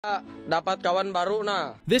Dapat kawan baru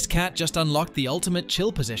na. This cat just unlocked the ultimate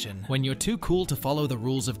chill position when you're too cool to follow the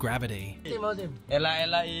rules of gravity. Ela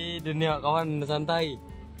dunia kawan santai.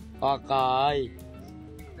 Pakai.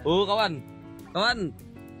 Kawan. Kawan.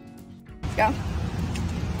 Go.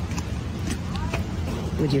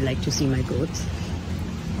 Would you like to see my goats?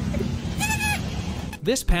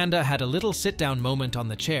 This panda had a little sit-down moment on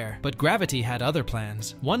the chair, but gravity had other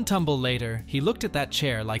plans. One tumble later, he looked at that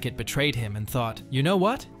chair like it betrayed him and thought, you know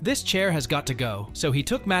what? This chair has got to go. So he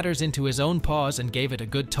took matters into his own paws and gave it a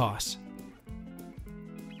good toss.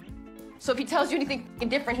 So if he tells you anything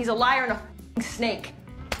different, he's a liar and a snake.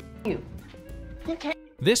 You. Okay.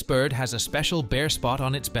 This bird has a special bare spot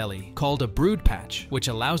on its belly, called a brood patch, which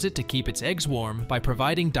allows it to keep its eggs warm by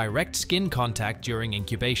providing direct skin contact during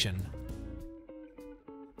incubation.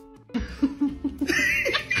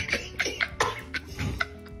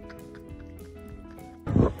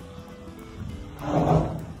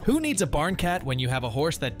 Who needs a barn cat when you have a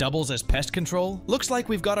horse that doubles as pest control? Looks like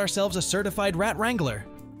we've got ourselves a certified rat wrangler.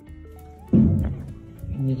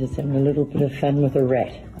 You're just having a little bit of fun with a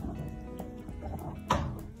rat.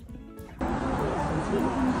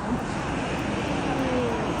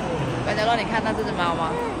 白鸟让你看到这只猫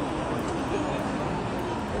吗？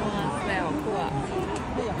哇塞，好酷啊！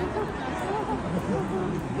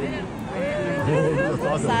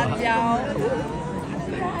撒娇。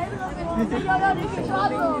要你给抓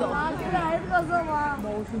走了，这个还是特色吗？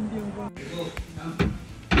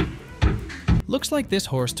 Looks like this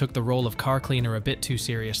horse took the role of car cleaner a bit too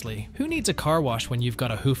seriously. Who needs a car wash when you've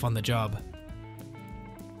got a hoof on the job?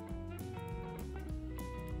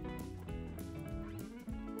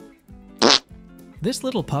 This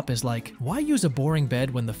little pup is like, why use a boring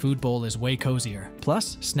bed when the food bowl is way cozier?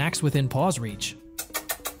 Plus, snacks within paw's reach.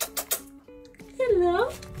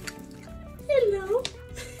 Hello. Hello.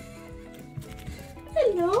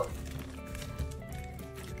 Hello.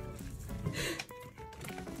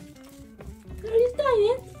 ¿Está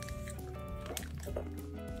bien?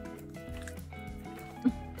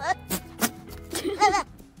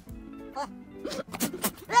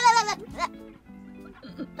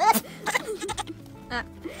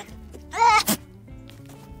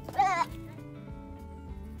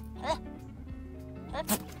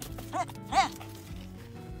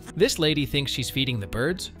 This lady thinks she's feeding the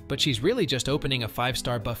birds, but she's really just opening a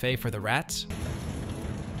 5-star buffet for the rats.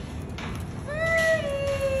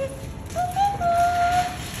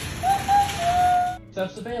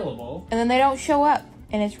 Stuff's available. And then they don't show up,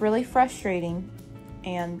 and it's really frustrating.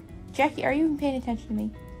 And Jackie, are you even paying attention to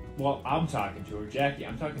me? Well, I'm talking to her. Jackie,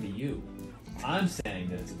 I'm talking to you. I'm saying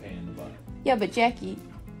that it's a pain in the butt. Yeah, but Jackie,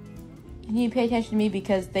 you need to pay attention to me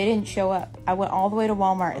because they didn't show up. I went all the way to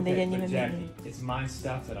Walmart and they didn't even meet me. Jackie, it's my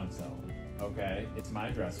stuff that I'm selling. Okay? It's my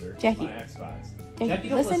dresser. Jackie. My Xbox. Jackie,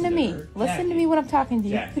 don't listen to me. her. Listen Jackie, to me when I'm talking to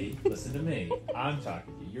you. Jackie, listen to me. I'm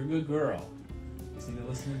talking to you. You're a good girl. You just need to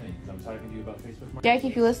listen to me because I'm talking to you about Facebook marketing. Jackie,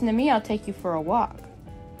 if you listen to me, I'll take you for a walk.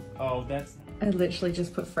 Oh, that's... I literally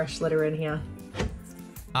just put fresh litter in here.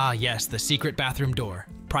 Ah yes, the secret bathroom door.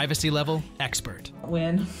 Privacy level, expert.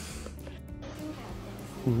 Win.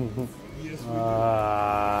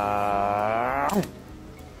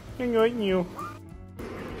 Nhiều.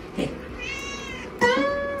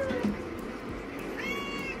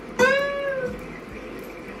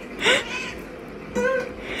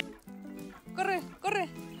 Corre, corre.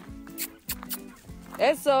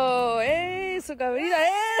 Eso, eso, cabrita,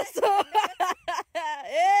 eso.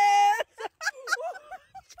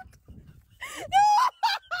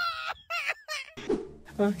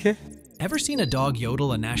 Okay. Ever seen a dog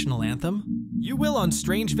yodel a national anthem? You will on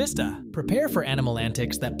Strange Vista. Prepare for animal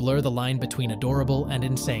antics that blur the line between adorable and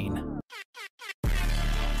insane.